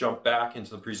me just jump back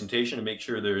into the presentation and make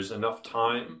sure there's enough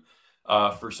time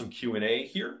for some Q&A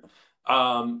here.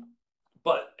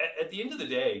 But at the end of the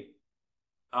day,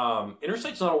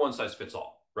 Intersight's not a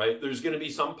one-size-fits-all, right? There's going to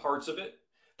be some parts of it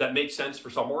that make sense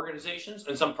for some organizations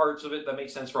and some parts of it that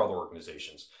make sense for other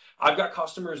organizations. I've got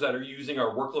customers that are using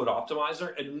our workload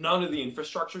optimizer and none of the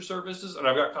infrastructure services, and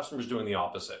I've got customers doing the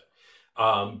opposite.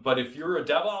 But if you're a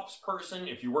DevOps person,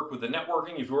 if you work with the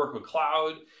networking, if you work with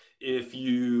cloud, if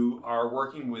you are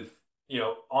working with,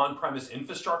 on-premise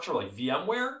infrastructure like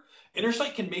VMware,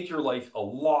 Intersight can make your life a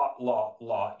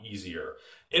lot easier.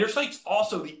 Intersight's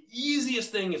also the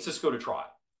easiest thing at Cisco to try,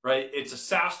 right? It's a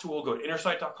SaaS tool. Go to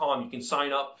intersight.com. You can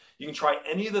sign up. You can try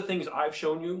any of the things I've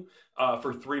shown you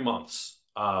for 3 months,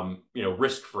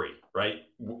 risk-free, right?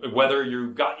 Whether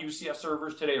you've got UCS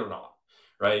servers today or not,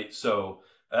 right? So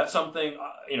that's something,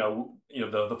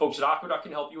 the folks at Aqueduct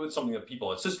can help you with, something that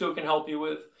people at Cisco can help you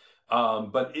with.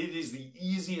 But it is the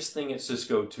easiest thing at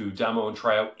Cisco to demo and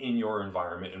try out in your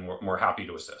environment, and we're happy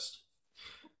to assist.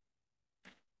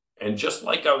 And just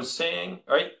like I was saying,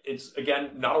 right, it's,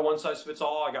 again, not a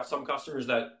one-size-fits-all. I got some customers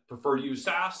that prefer to use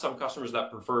SaaS, some customers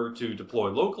that prefer to deploy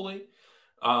locally.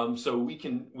 So we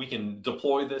can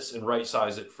deploy this and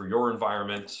right-size it for your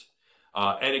environment.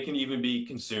 And it can even be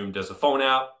consumed as a phone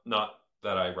app, not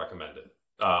that I recommend it.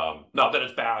 Not that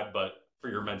it's bad, but for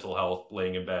your mental health,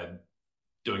 laying in bed,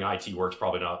 doing IT work's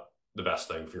probably not the best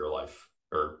thing for your life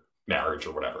or marriage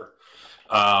or whatever.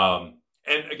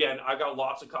 And again, I've got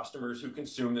lots of customers who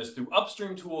consume this through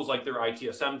upstream tools like their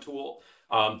ITSM tool.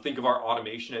 Think of our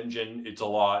automation engine. It's a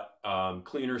lot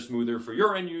cleaner, smoother for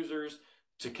your end users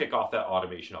to kick off that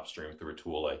automation upstream through a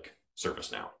tool like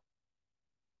ServiceNow.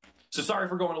 So sorry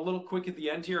for going a little quick at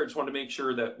the end here. I just wanted to make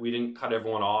sure that we didn't cut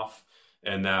everyone off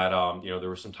and that there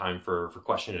was some time for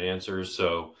question and answers.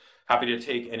 So happy to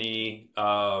take any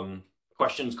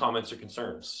questions, comments, or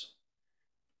concerns.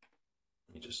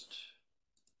 Let me just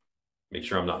make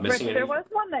sure I'm not missing anything.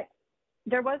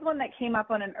 There was one that came up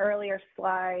on an earlier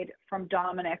slide from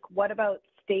Dominic. What about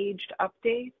staged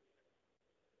updates?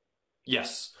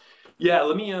 Yes. Yeah,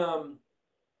 let me,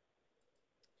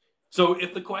 so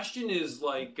if the question is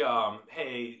like,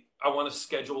 hey, I want to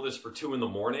schedule this for 2 in the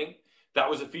morning, That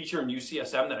was a feature in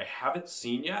UCSM that I haven't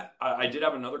seen yet. I did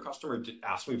have another customer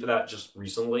ask me for that just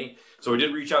recently. So I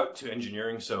did reach out to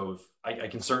engineering. So if I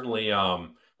can certainly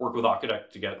work with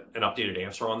Aqueduct to get an updated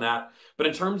answer on that. But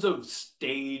in terms of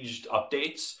staged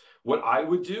updates, what I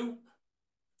would do,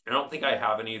 I don't think I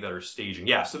have any that are staging.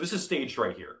 Yeah, so this is staged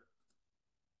right here.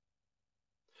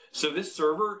 So this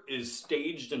server is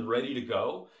staged and ready to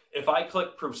go. If I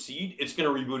click proceed, it's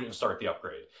going to reboot it and start the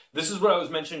upgrade. This is what I was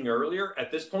mentioning earlier.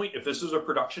 At this point, if this was a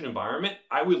production environment,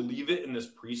 I would leave it in this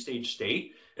pre-staged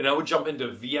state and I would jump into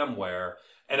VMware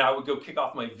and I would go kick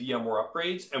off my VMware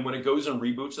upgrades. And when it goes and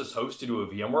reboots this host to do a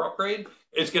VMware upgrade,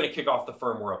 it's going to kick off the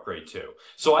firmware upgrade too.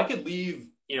 So I could leave,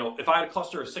 if I had a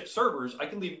cluster of 6 servers, I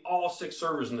could leave all 6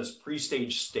 servers in this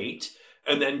pre-staged state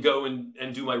and then go and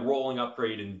do my rolling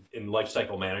upgrade in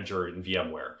Lifecycle Manager in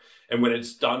VMware. And when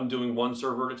it's done doing one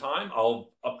server at a time,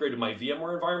 I'll upgrade to my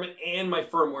VMware environment and my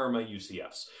firmware and my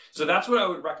UCS. So that's what I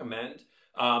would recommend.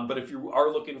 But if you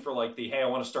are looking for like hey, I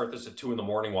want to start this at 2 in the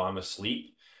morning while I'm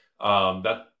asleep,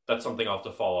 that's something I'll have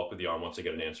to follow up with you on once I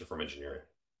get an answer from engineering.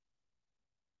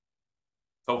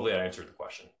 Hopefully I answered the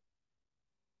question.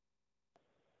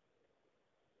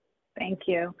 Thank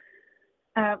you.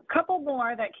 A couple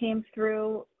more that came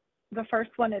through. The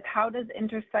first one is, how does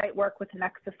Intersight work with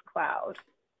Nexus Cloud?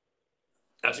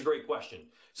 That's a great question.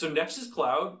 So Nexus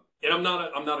Cloud, and I'm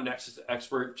not a Nexus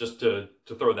expert, just to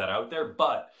throw that out there,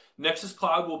 but Nexus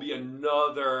Cloud will be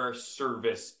another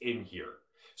service in here.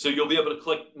 So you'll be able to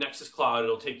click Nexus Cloud.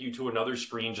 It'll take you to another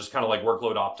screen, just kind of like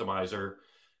Workload Optimizer.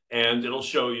 And it'll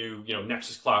show you,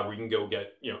 Nexus Cloud, where you can go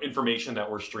get, information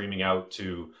that we're streaming out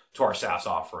to our SaaS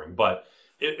offering. But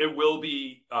it will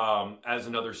be as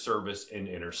another service in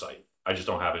Intersight. I just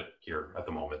don't have it here at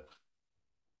the moment.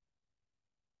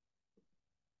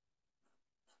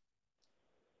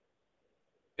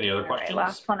 Any other questions? Right,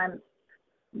 last one.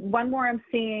 One more I'm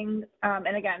seeing,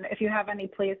 and again, if you have any,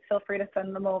 please feel free to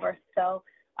send them over still.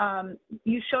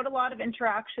 You showed a lot of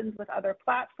interactions with other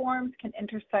platforms. Can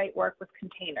Intersight work with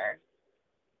containers?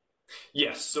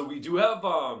 Yes, so we do have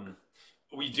a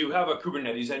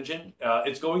Kubernetes engine.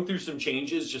 It's going through some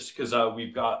changes just because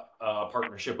we've got a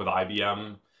partnership with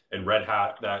IBM and Red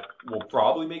Hat that will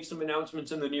probably make some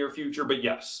announcements in the near future. But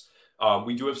yes,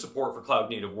 we do have support for cloud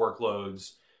native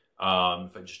workloads.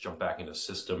 If I just jump back into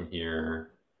system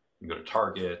here, and go to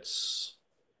targets,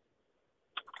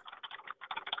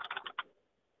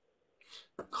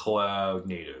 cloud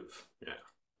native, yeah.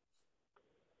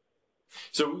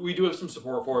 So we do have some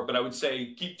support for it, but I would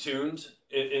say keep tuned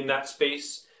in that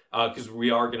space because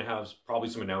we are going to have probably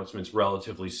some announcements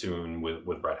relatively soon with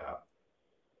Red Hat.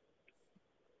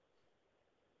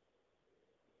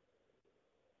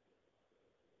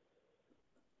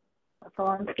 That's all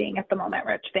I'm seeing at the moment,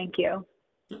 Rich. Thank you.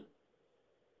 Let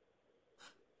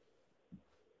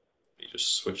me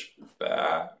just switch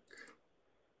back.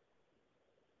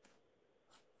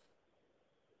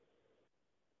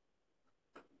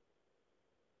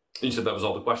 You said that was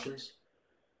all the questions?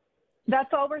 That's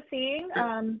all we're seeing.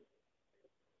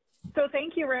 So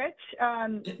thank you, Rich.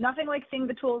 Nothing like seeing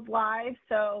the tools live.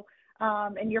 So,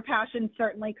 and your passion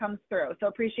certainly comes through. So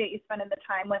appreciate you spending the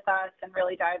time with us and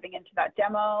really diving into that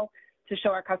demo to show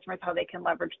our customers how they can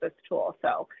leverage this tool.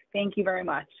 So thank you very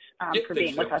much for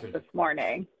being with us this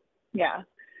morning. Yeah.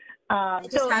 I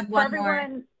just had one more.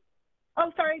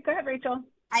 Oh, sorry. Go ahead, Rachel.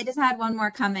 I just had one more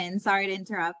come in. Sorry to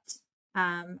interrupt.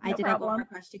 I did have one more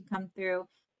question come through.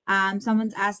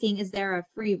 Someone's asking, is there a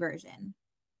free version?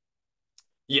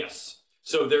 Yes.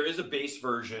 So there is a base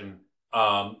version.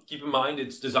 Keep in mind,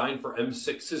 it's designed for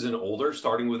M6s and older,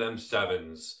 starting with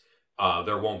M7s.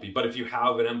 There won't be. But if you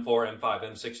have an M4, M5,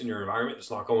 M6 in your environment,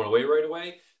 it's not going away right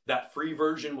away. That free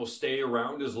version will stay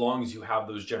around as long as you have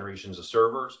those generations of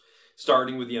servers.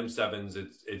 Starting with the M7s,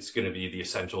 it's going to be the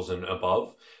essentials and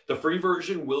above. The free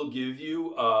version will give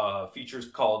you features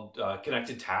called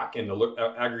connected TAC and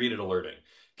aggregated alerting.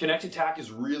 Connected TAC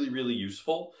is really, really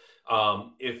useful.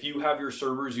 If you have your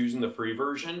servers using the free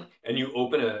version and you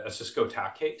open a Cisco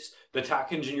TAC case, the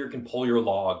TAC engineer can pull your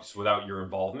logs without your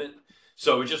involvement.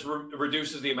 So it just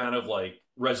reduces the amount of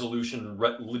resolution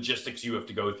logistics you have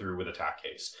to go through with a TAC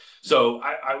case. So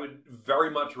I would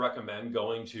very much recommend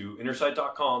going to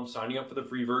intersight.com, signing up for the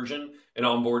free version and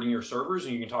onboarding your servers.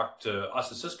 And you can talk to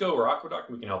us at Cisco or Aqueduct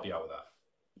and we can help you out with that.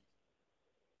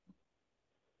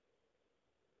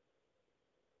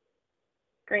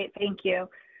 Great, thank you.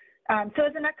 So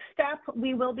as a next step,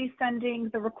 we will be sending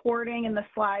the recording and the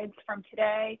slides from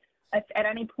today. If at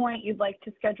any point you'd like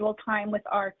to schedule time with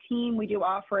our team, we do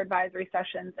offer advisory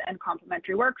sessions and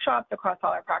complimentary workshops across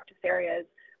all our practice areas.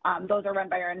 Those are run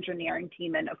by our engineering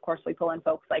team, and of course we pull in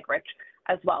folks like Rich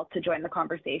as well to join the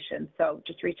conversation. So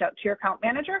just reach out to your account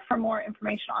manager for more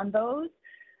information on those.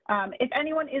 If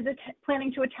anyone is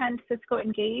planning to attend Cisco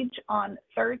Engage on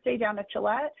Thursday down at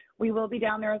Gillette, we will be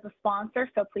down there as a sponsor,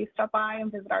 so please stop by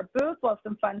and visit our booth. We'll have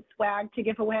some fun swag to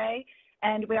give away,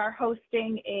 and we are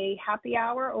hosting a happy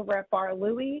hour over at Bar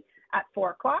Louie at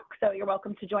 4 o'clock, so you're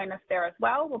welcome to join us there as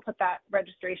well. We'll put that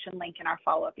registration link in our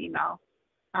follow-up email.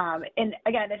 And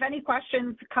again, if any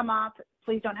questions come up,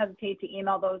 please don't hesitate to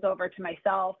email those over to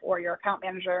myself or your account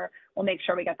manager. We'll make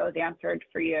sure we get those answered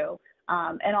for you.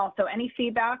 And also any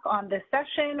feedback on this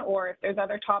session, or if there's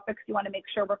other topics you want to make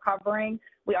sure we're covering,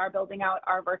 we are building out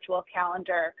our virtual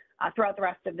calendar throughout the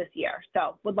rest of this year.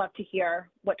 So would love to hear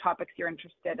what topics you're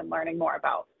interested in learning more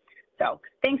about. So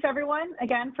thanks everyone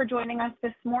again for joining us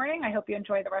this morning. I hope you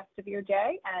enjoy the rest of your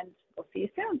day, and we'll see you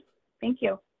soon. Thank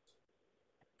you.